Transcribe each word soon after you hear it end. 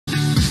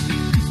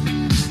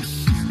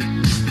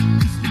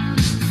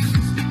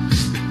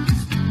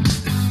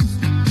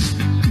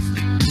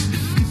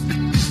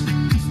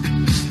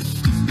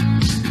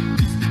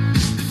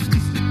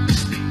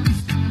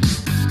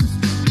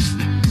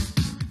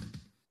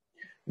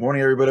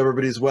Morning, everybody.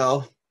 Everybody's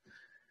well.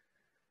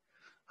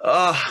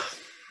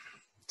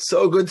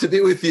 So good to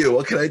be with you.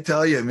 What can I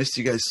tell you? I missed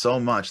you guys so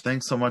much.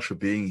 Thanks so much for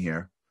being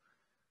here.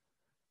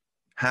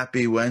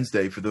 Happy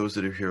Wednesday for those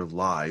that are here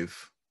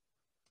live.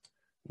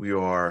 We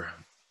are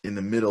in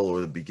the middle or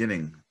the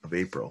beginning of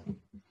April.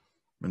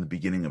 We're in the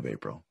beginning of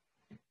April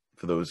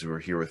for those who are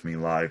here with me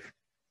live.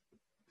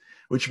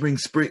 Which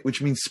means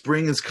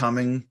spring is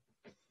coming.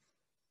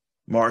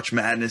 March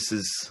Madness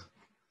is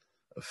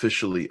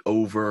officially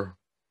over.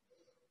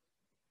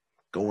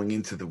 Going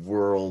into the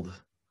world.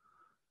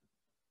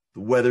 The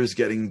weather's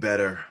getting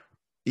better.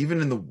 Even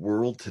in the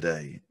world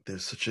today,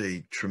 there's such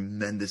a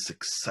tremendous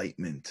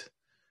excitement.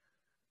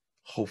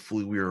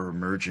 Hopefully we are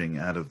emerging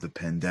out of the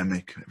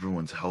pandemic.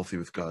 Everyone's healthy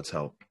with God's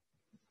help.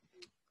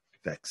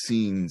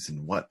 Vaccines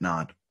and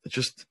whatnot. It's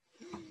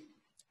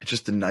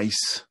just a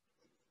nice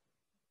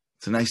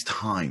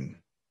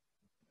time.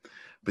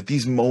 But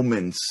these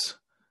moments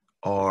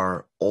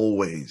are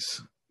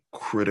always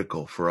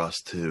critical for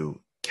us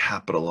to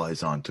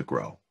capitalize on to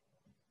grow.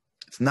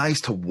 It's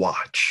nice to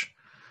watch,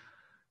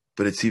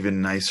 but it's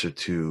even nicer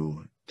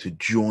to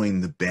join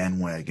the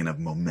bandwagon of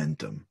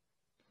momentum.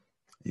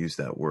 Use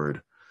that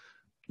word.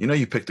 You know,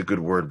 you picked a good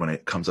word when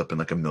it comes up in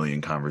like a million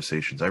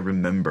conversations. I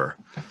remember,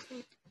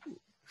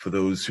 for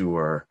those who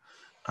are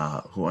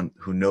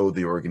who know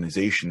the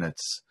organization that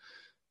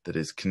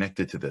is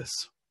connected to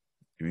this,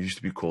 it used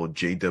to be called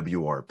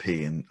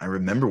JWRP, and I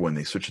remember when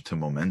they switched it to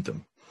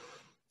momentum,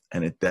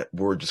 and that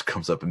word just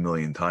comes up a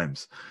million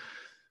times.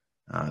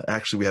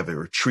 Actually, we have a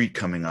retreat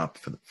coming up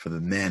for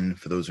the men.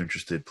 For those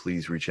interested,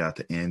 please reach out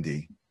to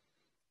Andy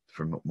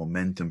for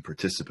momentum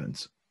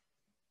participants.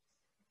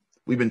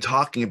 We've been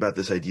talking about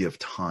this idea of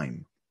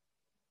time,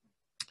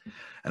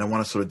 and I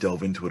want to sort of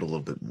delve into it a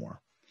little bit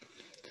more.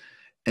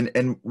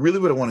 And really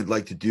what I would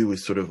like to do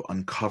is sort of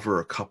uncover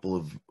a couple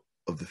of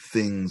the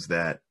things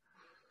that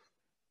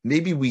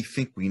maybe we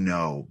think we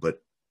know,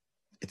 but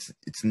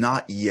it's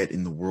not yet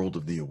in the world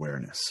of the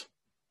awareness.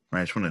 Right?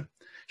 I just want to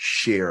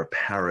share a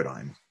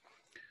paradigm.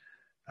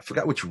 I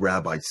forgot which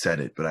rabbi said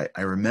it, but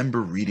I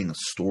remember reading a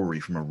story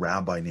from a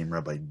rabbi named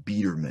Rabbi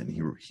Biederman.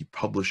 He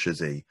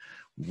publishes a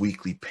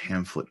weekly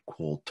pamphlet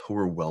called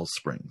Torah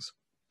Wellsprings.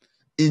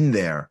 In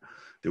there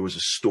was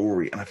a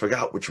story, and I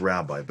forgot which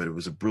rabbi, but it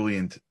was a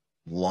brilliant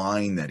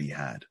line that he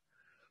had,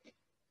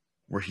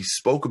 where he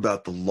spoke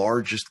about the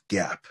largest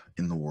gap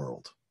in the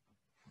world,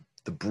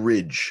 the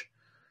bridge.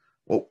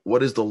 Well,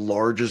 what is the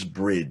largest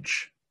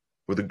bridge?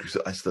 Let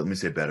me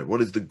say it better.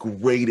 What is the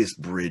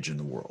greatest bridge in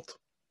the world?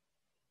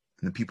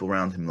 And the people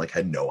around him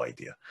had no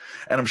idea.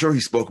 And I'm sure he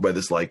spoke about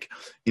this like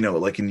in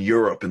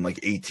Europe in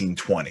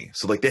 1820.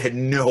 So they had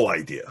no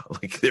idea.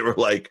 They were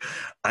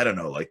I don't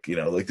know,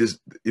 this,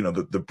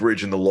 the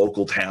bridge in the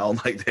local town,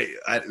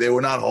 they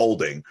were not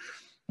holding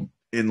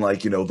in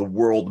the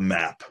world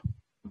map.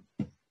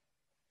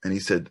 And he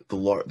said,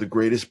 the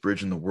greatest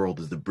bridge in the world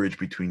is the bridge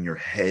between your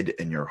head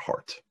and your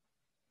heart.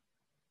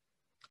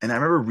 And I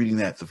remember reading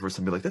that the first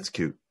time, be like, that's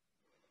cute.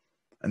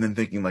 And then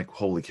thinking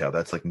holy cow,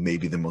 that's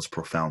maybe the most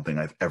profound thing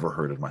I've ever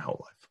heard in my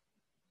whole life.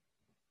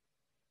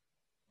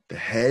 The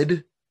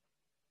head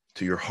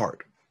to your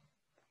heart.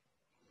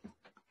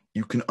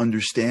 You can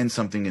understand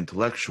something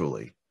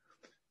intellectually,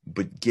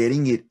 but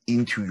getting it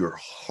into your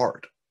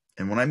heart.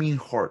 And when I mean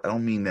heart, I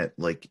don't mean that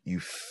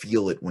you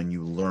feel it when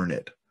you learn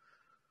it.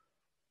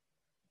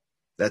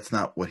 That's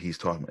not what he's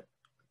talking about.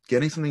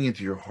 Getting something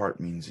into your heart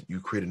means that you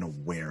create an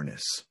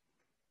awareness.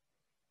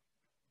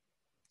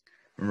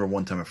 I remember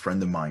one time a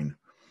friend of mine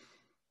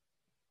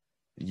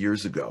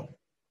years ago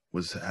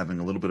was having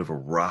a little bit of a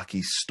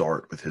rocky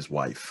start with his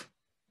wife.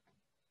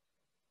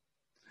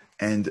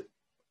 And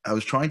I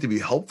was trying to be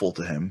helpful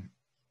to him.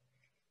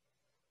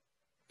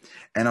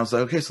 And I was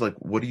like, okay, so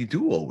what do you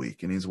do all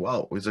week? And he's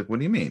like, what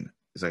do you mean?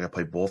 He's like, I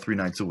play ball 3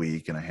 nights a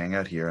week and I hang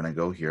out here and I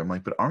go here. I'm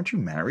like, but aren't you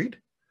married?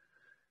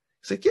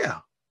 He's like, yeah,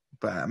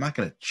 but I'm not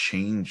going to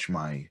change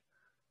my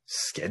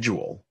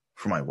schedule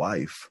for my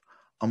wife.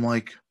 I'm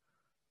like,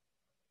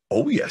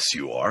 oh, yes,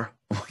 you are.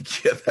 I'm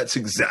like, yeah, that's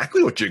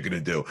exactly what you're going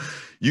to do.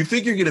 You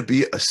think you're going to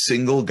be a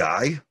single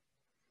guy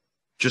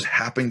just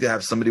happening to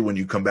have somebody when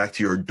you come back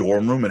to your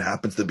dorm room and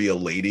happens to be a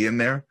lady in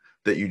there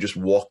that you just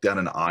walk down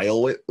an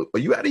aisle with?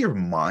 Are you out of your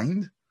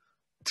mind?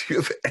 Do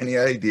you have any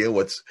idea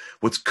what's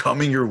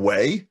coming your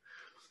way?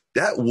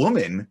 That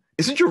woman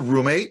isn't your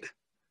roommate.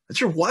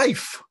 That's your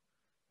wife.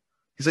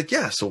 He's like,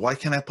 yeah, so why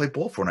can't I play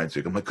ball 4 nights a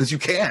week? I'm like, because you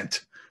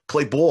can't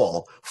play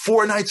ball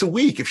 4 nights a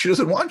week if she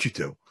doesn't want you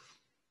to.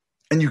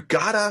 And you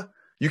can't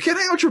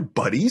hang out with your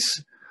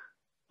buddies.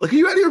 Are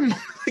you out of your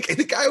mind?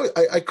 The guy,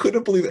 I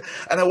couldn't believe it.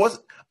 And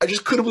I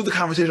just couldn't believe the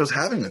conversation I was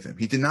having with him.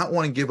 He did not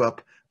want to give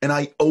up an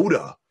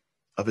iota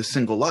of his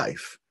single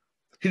life.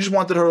 He just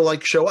wanted her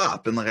to show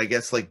up and I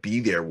guess be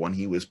there when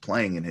he was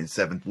playing in his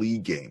 7th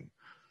league game.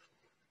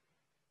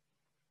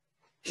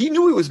 He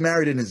knew he was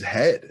married in his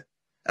head.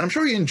 And I'm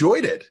sure he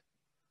enjoyed it.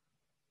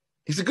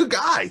 He's a good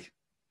guy.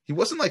 He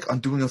wasn't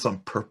doing this on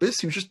purpose.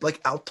 He was just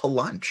out to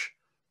lunch.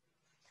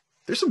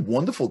 There's some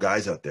wonderful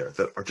guys out there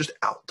that are just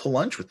out to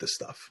lunch with this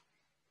stuff.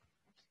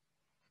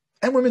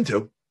 and women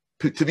too,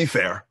 to be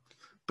fair,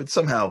 but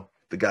somehow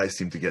the guys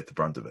seem to get the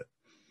brunt of it.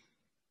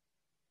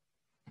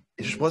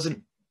 It just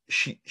wasn't,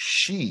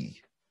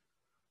 she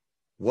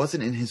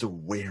wasn't in his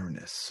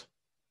awareness.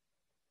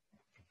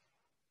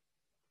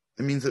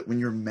 It means that when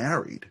you're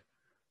married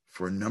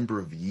for a number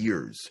of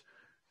years,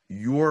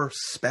 your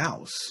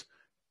spouse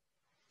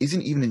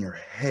isn't even in your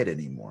head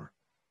anymore.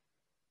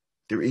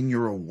 They're in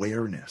your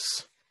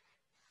awareness.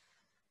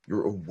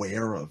 You're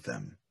aware of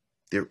them.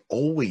 They're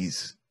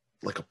always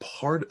like a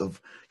part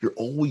of, you're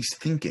always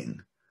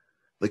thinking.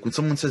 Like when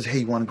someone says, hey,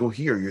 you want to go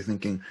here? You're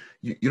thinking,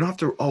 you don't have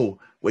to, oh,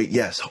 wait,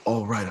 yes.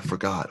 Oh, right, I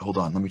forgot. Hold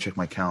on, let me check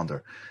my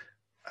calendar.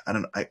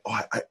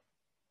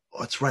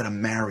 That's right,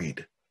 I'm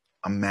married.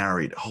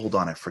 Hold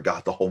on, I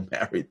forgot the whole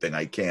married thing.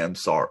 I'm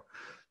sorry.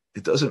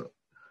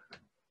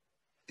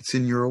 It's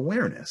in your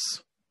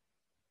awareness.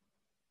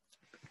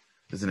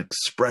 There's an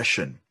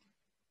expression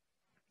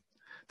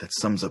that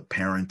sums up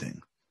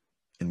parenting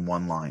in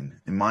one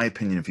line. In my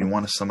opinion, if you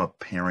want to sum up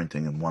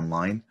parenting in one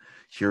line,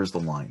 here's the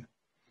line.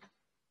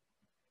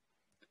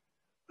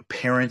 A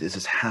parent is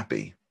as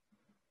happy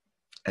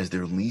as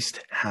their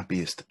least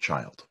happiest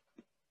child.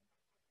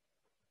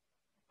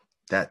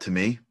 That, to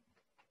me,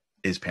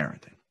 is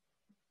parenting.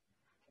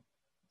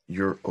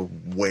 You're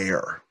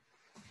aware.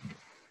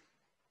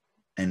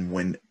 And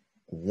when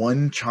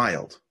one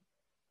child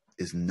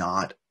is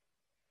not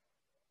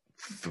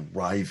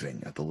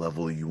thriving at the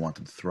level you want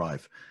them to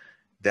thrive,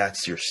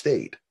 that's your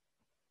state.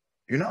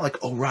 You're not like,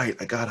 oh, right,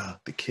 I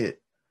got the kid.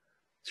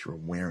 It's your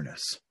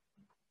awareness.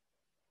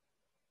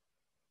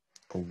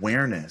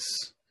 Awareness,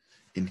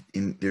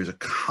 there's a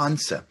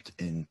concept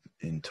in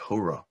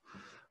Torah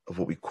of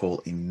what we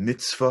call a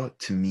mitzvah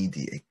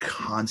tamidi, a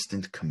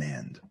constant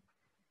command.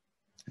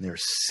 And there are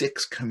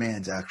 6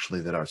 commands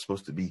actually that are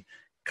supposed to be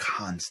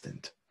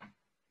constant.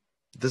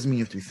 It doesn't mean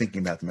you have to be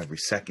thinking about them every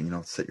second. You don't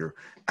have to set your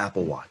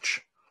Apple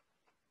Watch.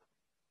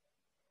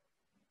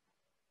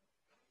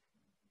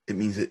 It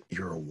means that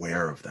you're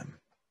aware of them.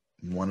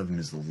 One of them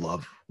is the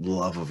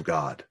love of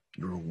God.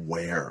 You're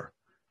aware.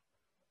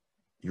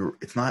 You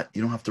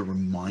don't have to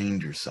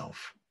remind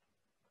yourself.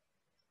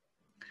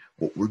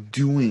 What we're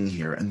doing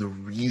here and the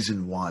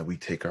reason why we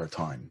take our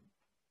time.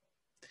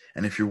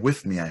 And if you're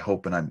with me, I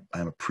hope, and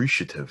I'm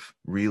appreciative,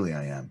 really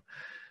I am.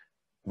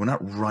 We're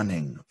not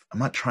running. I'm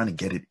not trying to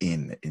get it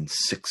in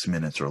 6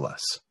 minutes or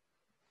less.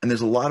 And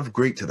there's a lot of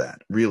great to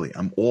that, really.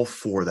 I'm all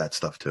for that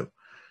stuff too.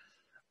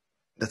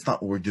 That's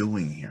not what we're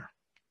doing here.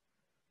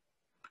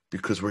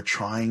 Because we're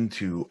trying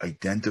to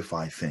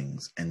identify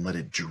things and let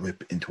it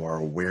drip into our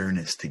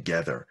awareness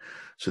together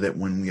so that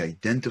when we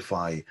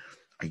identify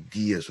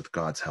ideas with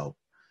God's help,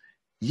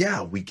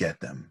 yeah, we get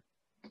them.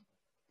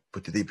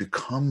 But do they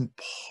become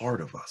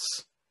part of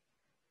us?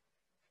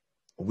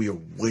 Are we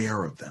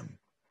aware of them?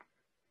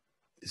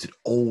 Is it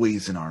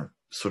always in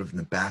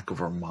the back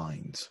of our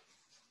minds?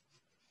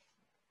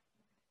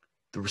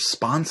 The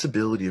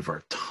responsibility of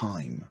our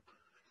time.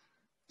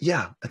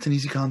 Yeah, that's an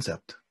easy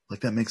concept.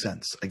 Like, that makes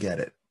sense. I get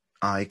it.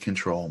 I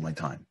control my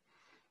time.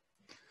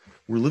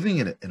 We're living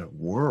in a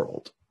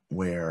world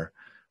where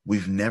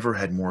we've never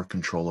had more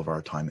control of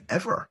our time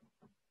ever.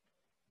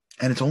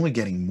 And it's only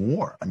getting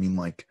more. I mean,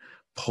 like,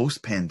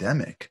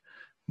 post-pandemic,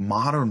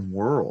 modern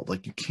world,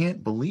 like, you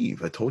can't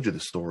believe. I told you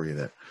the story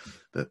that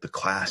the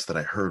class that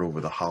I heard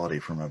over the holiday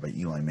from Rabbi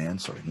Eli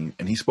Mansour,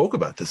 and he spoke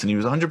about this, and he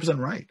was 100%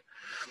 right.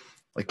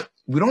 Like,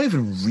 we don't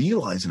even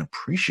realize and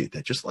appreciate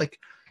that. Just like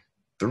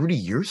 30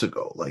 years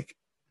ago,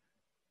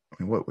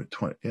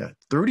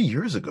 30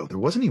 years ago, there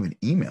wasn't even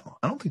email.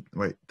 I don't think,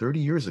 right, 30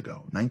 years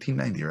ago,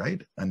 1990,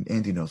 right? And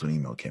Andy knows when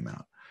email came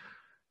out.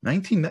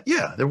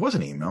 There was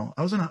an email.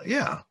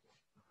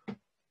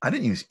 I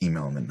didn't use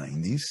email in the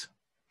 90s.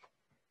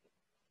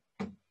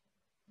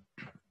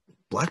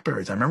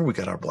 Blackberries. I remember we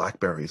got our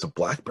Blackberry. It's a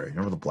Blackberry.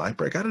 Remember the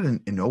Blackberry? I got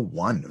it in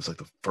 01. It was like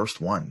the first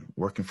one,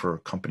 working for a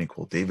company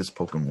called Davis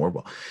Polk and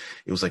Warbell.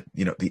 It was like,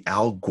 the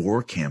Al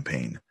Gore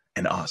campaign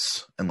and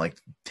us and like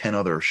 10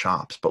 other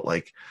shops. But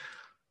like,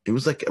 it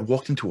was like I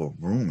walked into a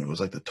room. It was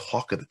like the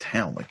talk of the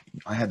town. Like,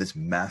 I had this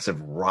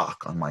massive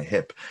rock on my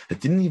hip that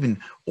didn't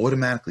even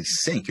automatically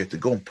sync. You had to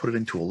go and put it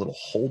into a little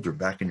holder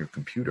back in your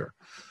computer.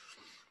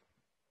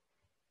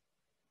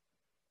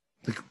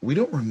 Like, we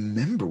don't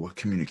remember what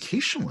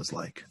communication was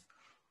like.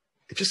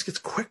 It just gets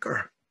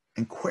quicker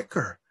and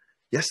quicker.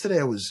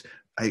 Yesterday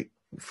I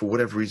for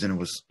whatever reason,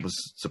 was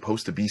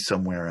supposed to be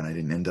somewhere and I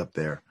didn't end up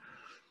there.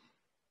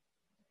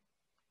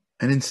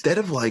 And instead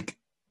of like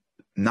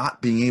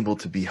not being able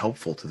to be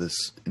helpful to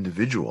this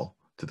individual,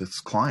 to this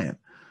client,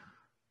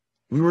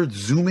 we were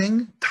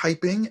Zooming,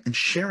 typing, and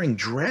sharing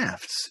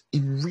drafts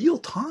in real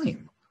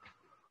time.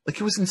 Like,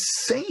 it was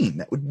insane.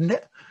 That would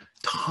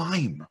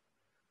time.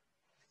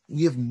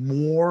 We have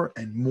more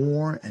and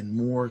more and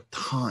more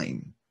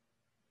time.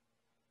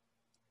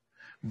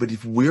 But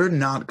if we're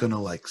not going to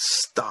like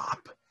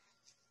stop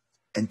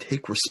and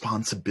take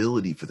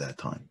responsibility for that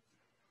time,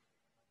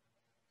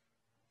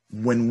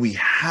 when we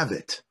have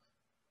it,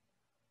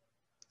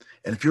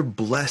 and if you're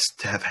blessed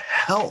to have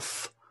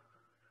health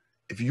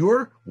If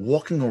you're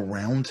walking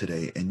around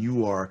today and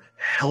you are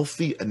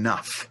healthy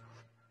enough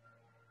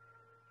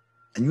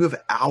and you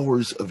have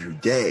hours of your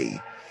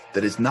day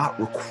that is not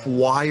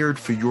required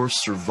for your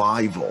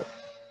survival,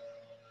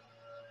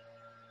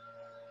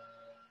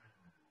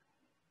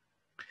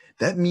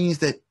 that means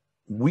that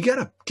we got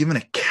to give an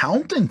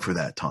accounting for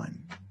that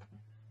time.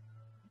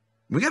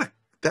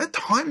 That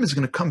time is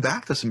going to come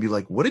back to us and be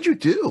like, what did you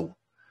do?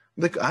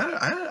 Like,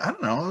 I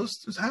don't know. I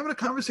was just having a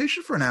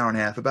conversation for an hour and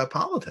a half about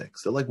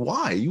politics. They're like,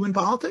 why? Are you in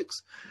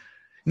politics?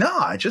 No,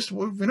 I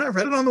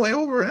read it on the way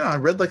over. I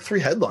read like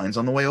 3 headlines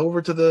on the way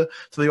over to the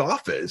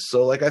office.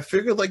 So like, I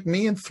figured like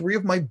me and 3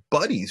 of my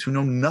buddies who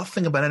know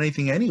nothing about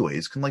anything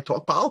anyways can like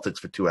talk politics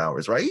for 2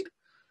 hours, right?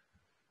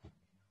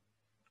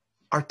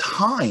 Our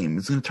time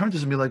is going to turn to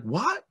us and be like,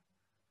 what?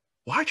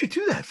 Why'd you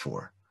do that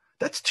for?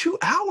 That's 2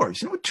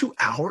 hours. You know what 2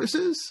 hours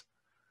is?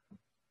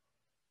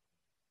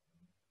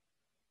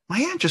 My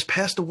aunt just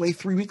passed away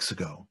 3 weeks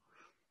ago.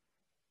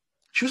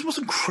 She was the most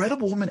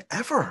incredible woman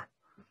ever.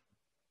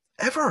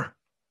 Ever.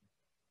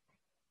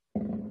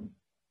 Do you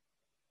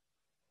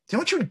know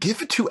what you would give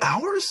for 2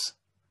 hours?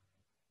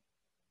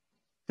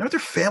 You know what their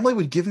family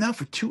would give now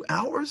for 2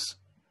 hours?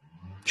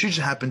 She just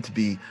happened to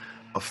be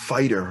a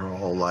fighter her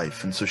whole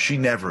life, and so she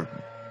never,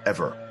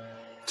 ever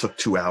took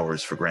 2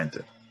 hours for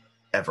granted.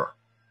 Ever.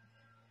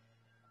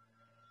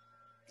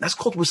 That's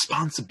called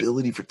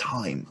responsibility for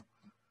time.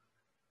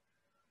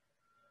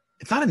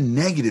 It's not a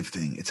negative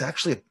thing. It's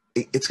actually,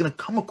 it's going to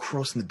come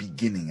across in the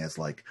beginning as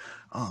like,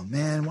 oh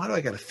man, why do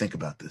I got to think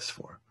about this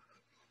for?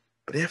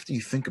 But after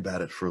you think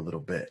about it for a little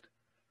bit,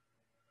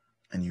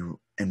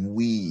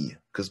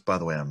 because by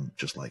the way, I'm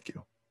just like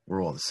you.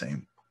 We're all the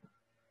same.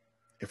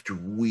 After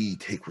we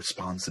take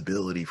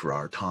responsibility for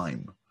our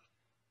time,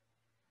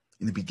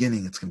 in the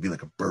beginning, it's going to be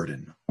like a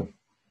burden.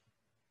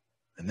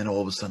 And then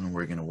all of a sudden,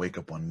 we're going to wake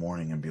up one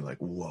morning and be like,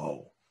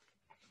 whoa,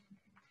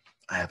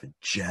 I have a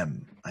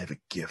gem. I have a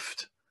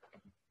gift.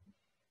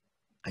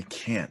 I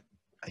can't.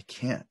 I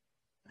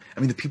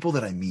mean, the people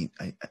that I meet,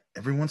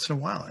 every once in a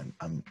while,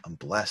 I'm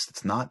blessed.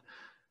 It's not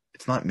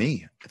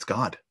me. It's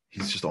God.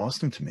 He's just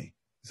awesome to me.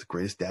 He's the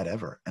greatest dad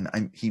ever.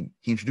 And he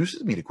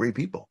introduces me to great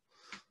people.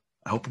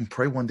 I hope and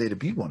pray one day to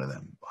be one of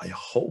them. I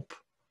hope.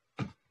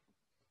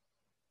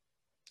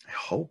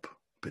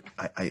 But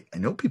I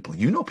know people.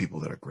 You know people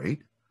that are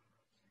great.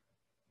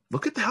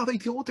 Look at how they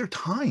deal with their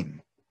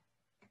time.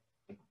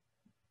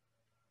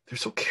 They're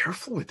so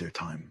careful with their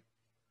time.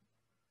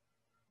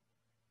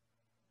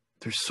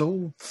 They're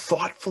so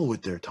thoughtful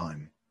with their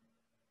time.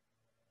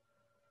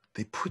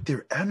 They put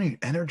their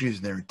energies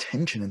and their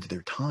attention into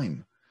their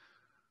time.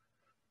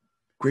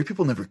 Great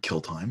people never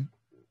kill time.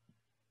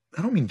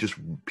 I don't mean just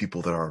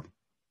people that are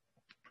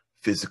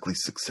physically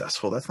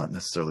successful. That's not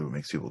necessarily what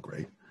makes people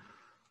great.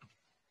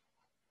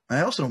 And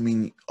I also don't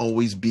mean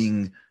always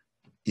being,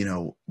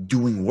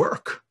 doing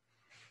work.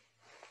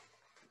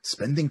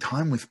 Spending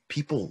time with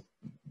people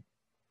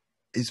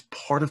is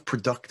part of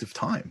productive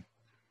time.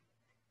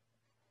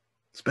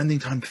 Spending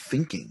time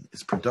thinking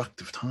is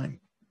productive time.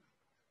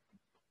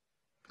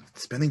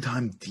 Spending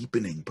time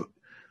deepening. But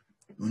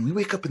when we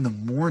wake up in the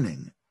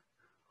morning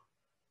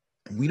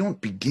and we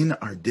don't begin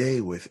our day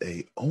with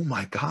oh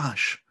my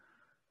gosh,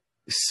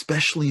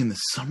 especially in the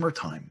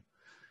summertime,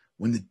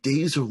 when the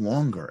days are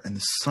longer and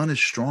the sun is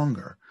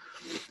stronger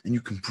and you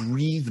can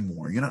breathe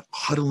more, you're not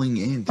huddling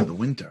into the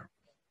winter.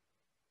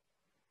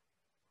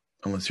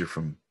 Unless you're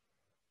from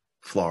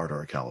Florida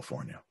or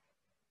California,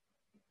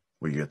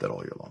 where you get that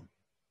all year long.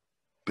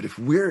 But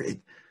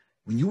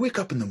when you wake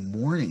up in the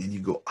morning and you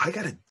go, I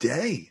got a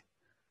day.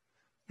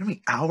 You know how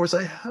many hours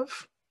I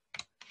have?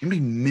 You know how many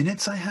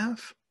minutes I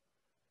have?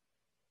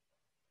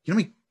 You know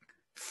how many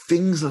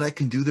things that I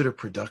can do that are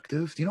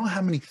productive? Do you know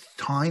how many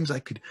times I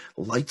could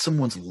light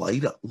someone's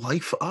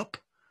life up?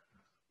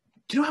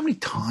 Do you know how many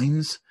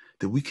times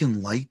that we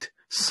can light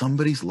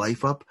somebody's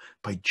life up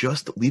by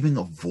just leaving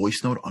a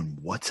voice note on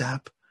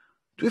WhatsApp?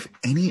 Do you have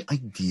any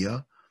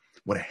idea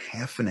what a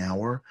half an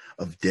hour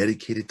of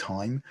dedicated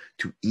time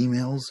to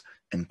emails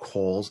and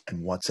calls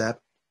and WhatsApp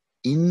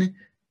in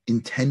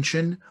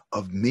intention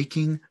of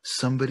making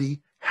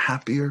somebody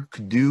happier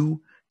could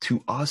do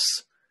to us?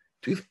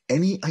 Do you have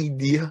any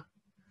idea?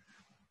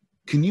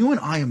 Can you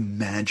and I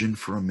imagine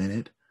for a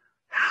minute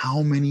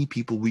how many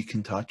people we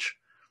can touch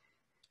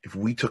if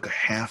we took a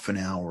half an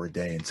hour a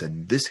day and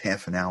said, this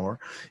half an hour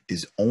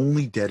is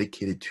only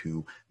dedicated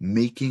to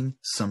making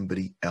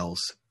somebody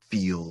else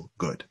feel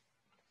good?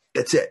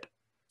 That's it.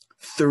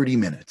 30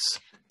 minutes.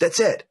 That's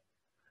it.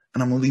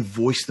 And I'm going to leave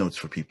voice notes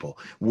for people,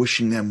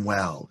 wishing them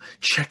well,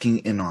 checking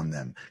in on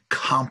them,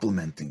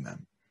 complimenting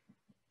them.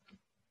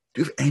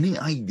 Do you have any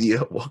idea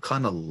what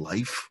kind of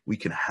life we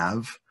can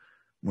have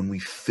when we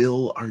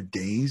fill our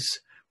days,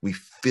 we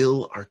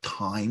fill our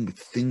time with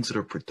things that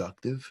are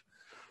productive?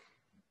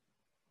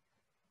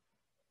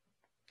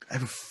 I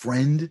have a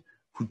friend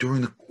who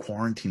during the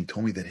quarantine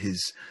told me that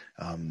his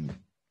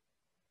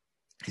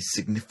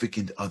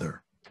significant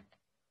other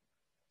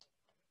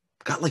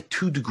got like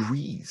 2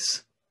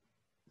 degrees,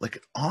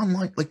 like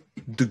online, like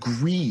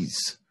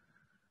degrees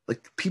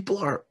Like people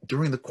are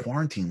during the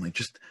quarantine, like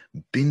just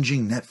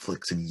binging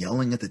Netflix and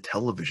yelling at the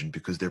television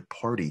because their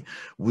party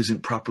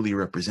wasn't properly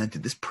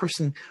represented. This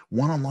person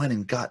went online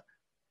and got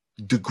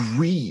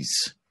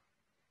degrees.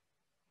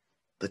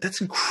 Like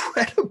that's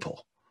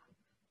incredible.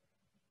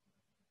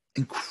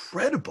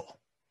 Incredible.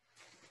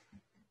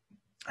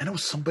 I know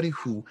somebody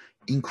who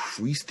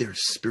increased their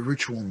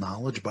spiritual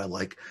knowledge by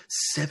like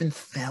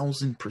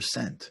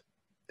 7,000%.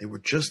 They were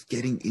just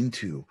getting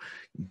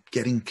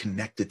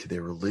connected to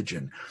their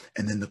religion.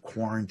 And then the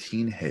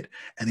quarantine hit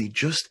and they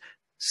just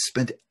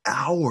spent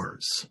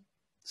hours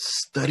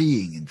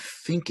studying and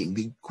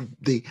thinking.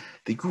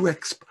 They grew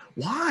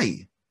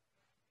why?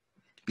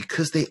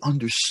 Because they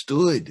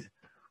understood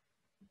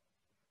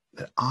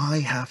that I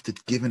have to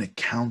give an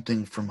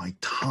accounting for my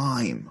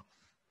time.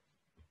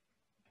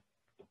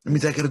 That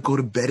means I got to go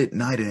to bed at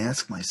night and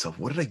ask myself,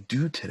 what did I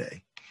do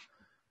today?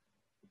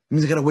 It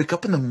means I got to wake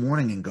up in the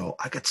morning and go,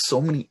 I got so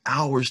many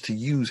hours to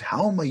use.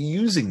 How am I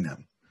using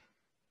them?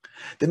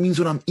 That means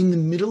when I'm in the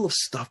middle of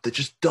stuff that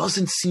just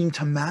doesn't seem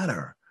to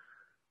matter,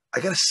 I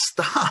got to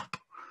stop.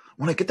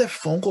 When I get that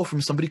phone call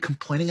from somebody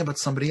complaining about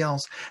somebody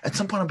else, at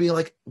some point I'll be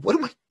like, what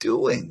am I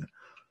doing?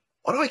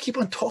 Why do I keep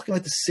on talking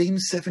about the same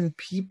 7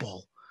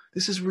 people?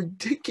 This is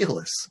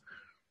ridiculous.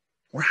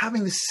 We're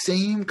having the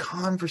same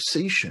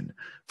conversation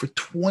for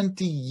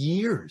 20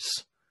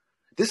 years.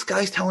 This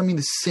guy's telling me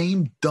the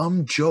same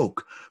dumb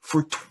joke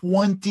for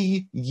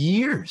 20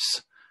 years.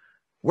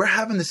 We're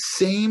having the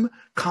same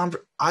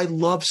I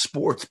love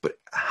sports, but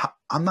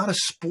I'm not a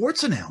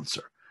sports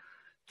announcer.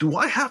 Do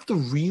I have to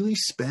really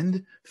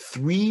spend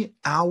 3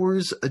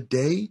 hours a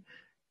day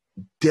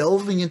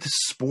delving into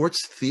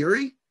sports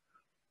theory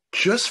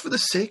just for the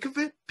sake of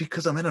it?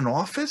 Because I'm in an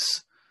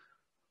office?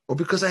 Or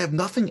because I have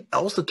nothing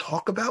else to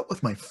talk about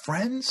with my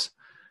friends?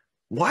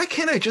 Why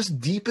can't I just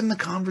deepen the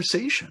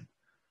conversation?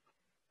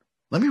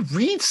 Let me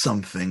read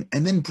something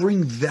and then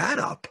bring that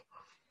up.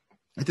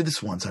 I did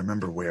this once. I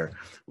remember where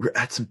we were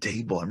at some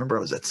table. I remember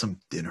I was at some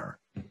dinner,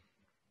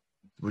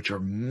 which are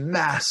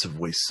massive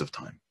wastes of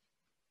time.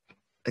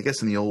 I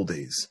guess in the old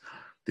days,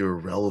 they were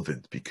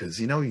relevant because,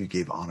 you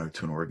gave honor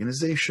to an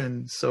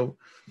organization. So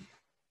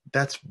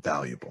that's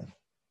valuable.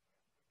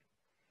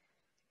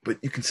 But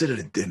you consider it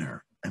a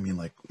dinner. I mean,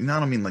 like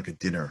a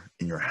dinner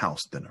in your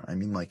house dinner. I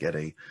mean, like at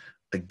a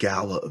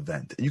gala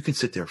event. You can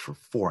sit there for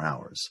 4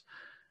 hours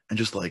and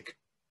just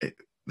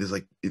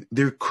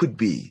there could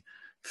be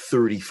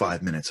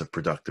 35 minutes of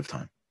productive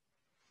time.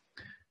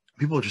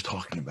 People are just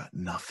talking about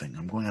nothing.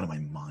 I'm going out of my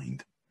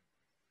mind.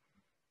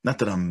 Not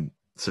that I'm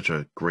such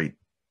a great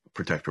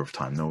protector of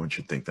time. No one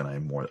should think that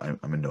I'm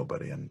a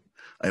nobody. And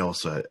I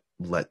also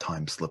let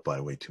time slip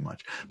by way too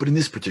much. But in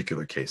this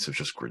particular case, it's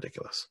just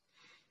ridiculous.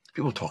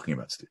 People talking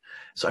about stuff.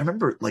 So I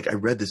remember, I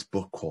read this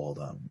book called,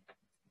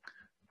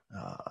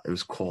 it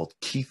was called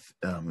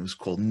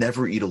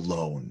Never Eat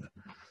Alone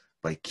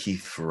by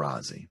Keith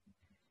Ferrazzi.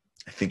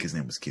 I think his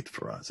name was Keith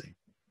Ferrazzi.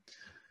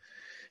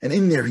 And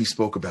in there, he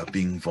spoke about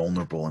being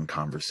vulnerable in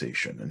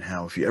conversation and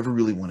how if you ever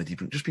really want to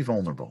deepen, just be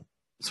vulnerable.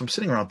 So I'm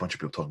sitting around a bunch of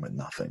people talking about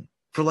nothing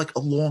for a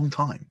long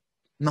time.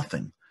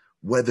 Nothing.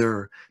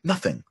 Weather,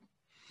 nothing.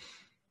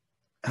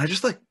 And I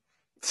just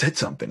said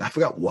something. I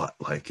forgot what,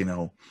 I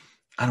don't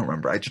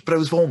remember. But I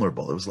was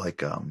vulnerable. It was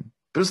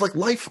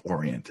life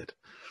oriented.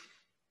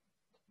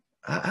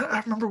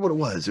 I remember what it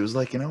was. It was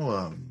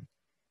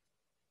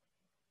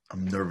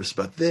I'm nervous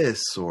about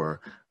this,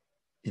 or,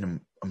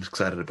 I'm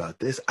excited about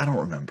this. I don't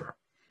remember,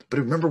 but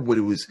I remember what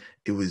it was.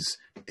 It was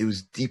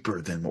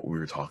deeper than what we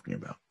were talking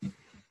about.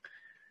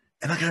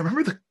 And I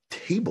remember the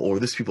table or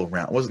this people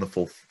around. It wasn't the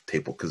full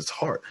table because it's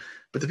hard,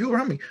 but the people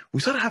around me,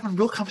 we started having a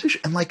real conversation,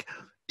 and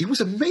it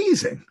was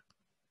amazing.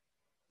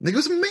 It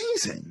was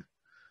amazing.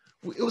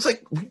 It was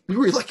we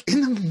were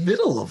in the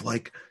middle of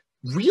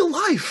real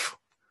life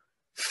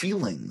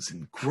feelings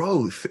and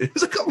growth. It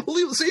was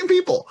unbelievable. Same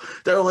people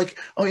that are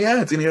oh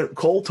yeah, it's gonna get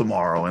cold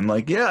tomorrow,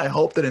 and yeah, I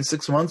hope that in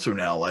 6 months from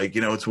now,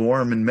 it's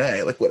warm in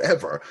May,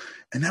 whatever.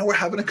 And now we're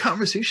having a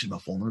conversation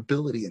about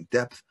vulnerability and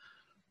depth.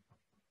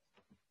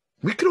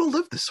 We could all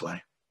live this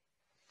way,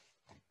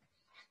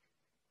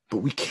 but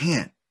we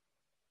can't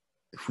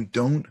if we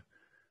don't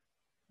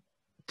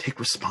take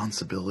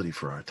responsibility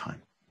for our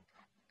time.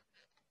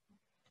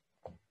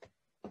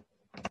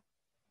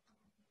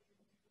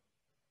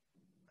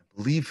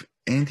 I believe,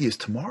 Andy, is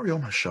tomorrow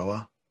Yom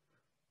HaShoah?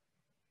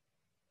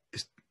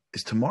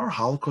 Is tomorrow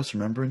Holocaust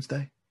Remembrance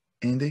Day,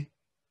 Andy?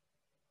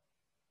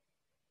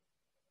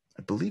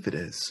 I believe it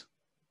is.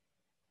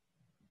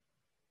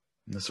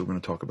 And that's what we're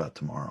going to talk about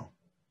tomorrow.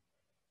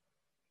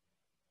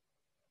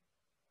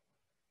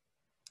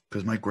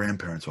 Because my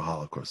grandparents were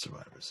Holocaust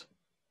survivors.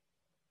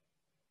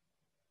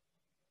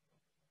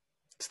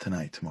 It's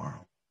tonight,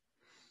 tomorrow.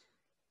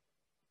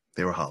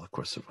 They were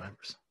Holocaust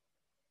survivors.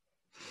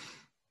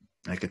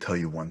 I can tell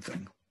you one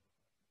thing.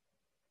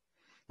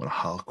 What a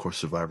Holocaust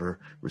survivor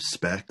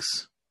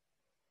respects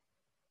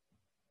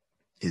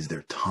is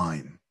their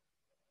time.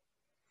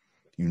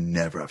 You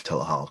never have to tell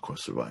a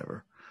Holocaust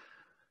survivor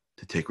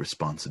to take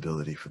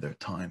responsibility for their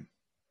time.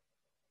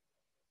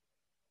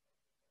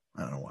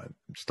 I don't know why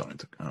I'm starting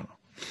to, I don't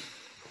know.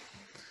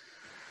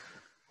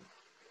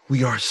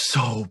 We are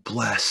so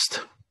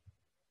blessed.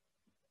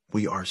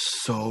 We are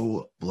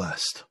so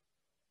blessed.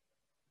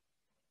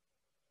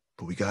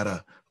 But we got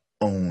to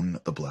own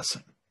the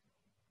blessing.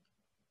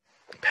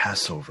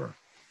 Passover,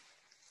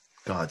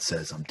 God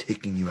says, I'm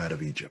taking you out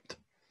of Egypt.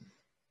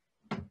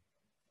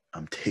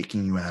 I'm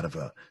taking you out of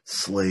a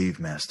slave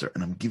master,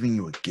 and I'm giving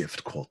you a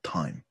gift called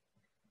time.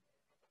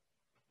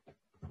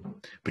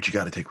 But you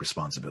got to take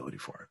responsibility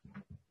for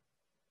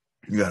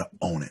it. You got to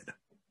own it.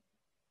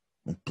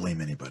 Don't blame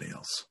anybody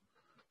else.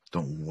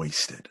 Don't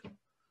waste it.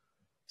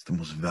 It's the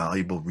most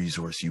valuable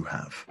resource you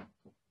have.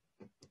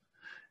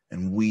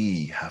 And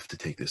we have to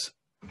take this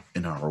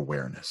in our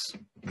awareness.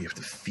 We have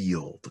to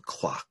feel the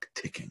clock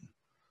ticking.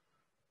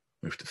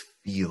 We have to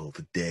feel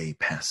the day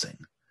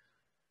passing.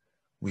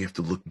 We have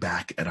to look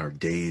back at our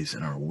days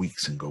and our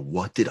weeks and go,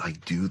 what did I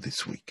do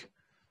this week?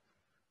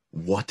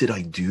 What did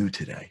I do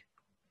today?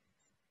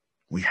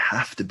 We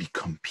have to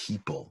become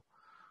people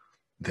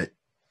that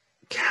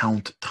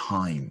count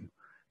time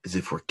as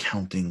if we're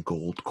counting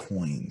gold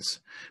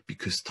coins,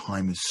 because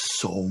time is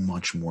so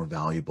much more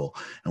valuable,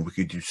 and we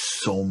could do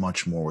so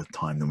much more with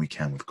time than we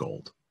can with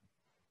gold.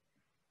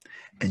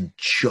 And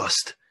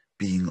just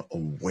being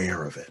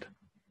aware of it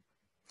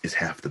is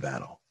half the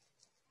battle.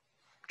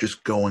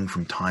 Just going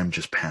from time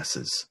just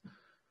passes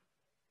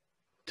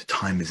to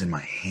time is in my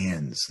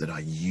hands that I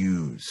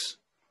use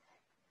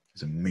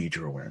is a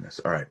major awareness.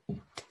 All right.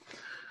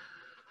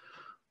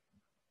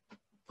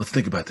 Let's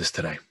think about this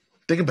today.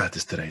 Think about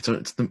this today.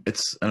 So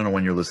it's I don't know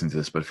when you're listening to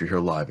this, but if you're here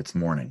live, it's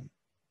morning.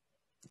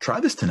 Try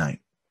this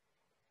tonight.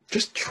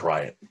 Just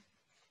try it.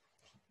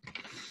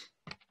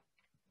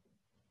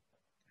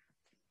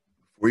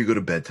 Before you go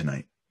to bed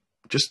tonight,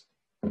 just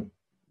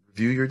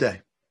review your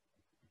day.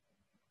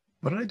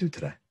 What did I do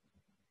today?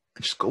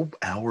 And just go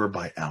hour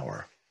by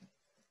hour.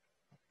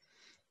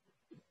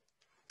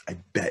 I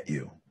bet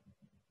you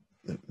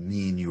that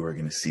me and you are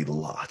going to see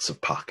lots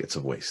of pockets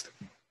of waste.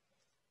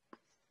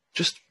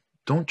 Just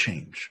don't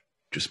change.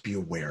 Just be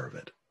aware of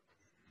it.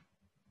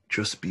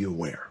 Just be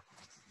aware.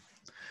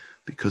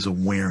 Because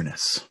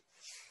awareness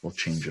will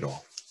change it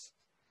all.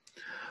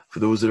 For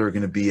those that are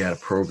going to be at a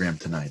program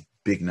tonight,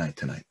 big night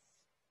tonight,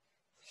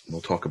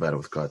 we'll talk about it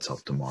with God's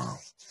help tomorrow.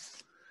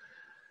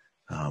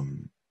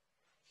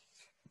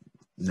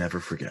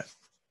 Never forget.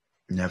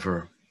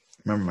 Never.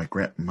 Remember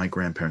my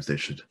grandparents, they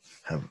should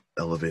have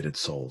elevated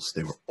souls.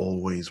 They were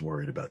always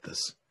worried about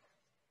this.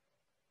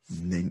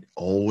 They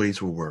always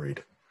were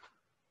worried.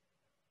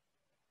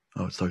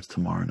 Oh, it starts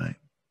tomorrow night.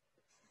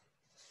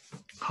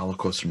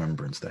 Holocaust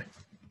Remembrance Day.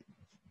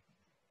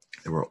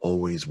 They were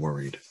always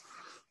worried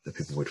that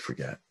people would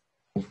forget.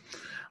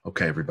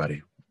 Okay,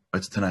 everybody.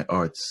 It's tonight.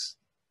 Oh,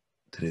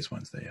 today's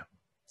Wednesday, yeah.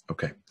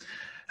 Okay.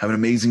 Have an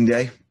amazing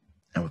day.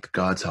 And with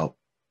God's help,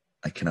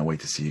 I cannot wait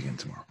to see you again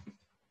tomorrow.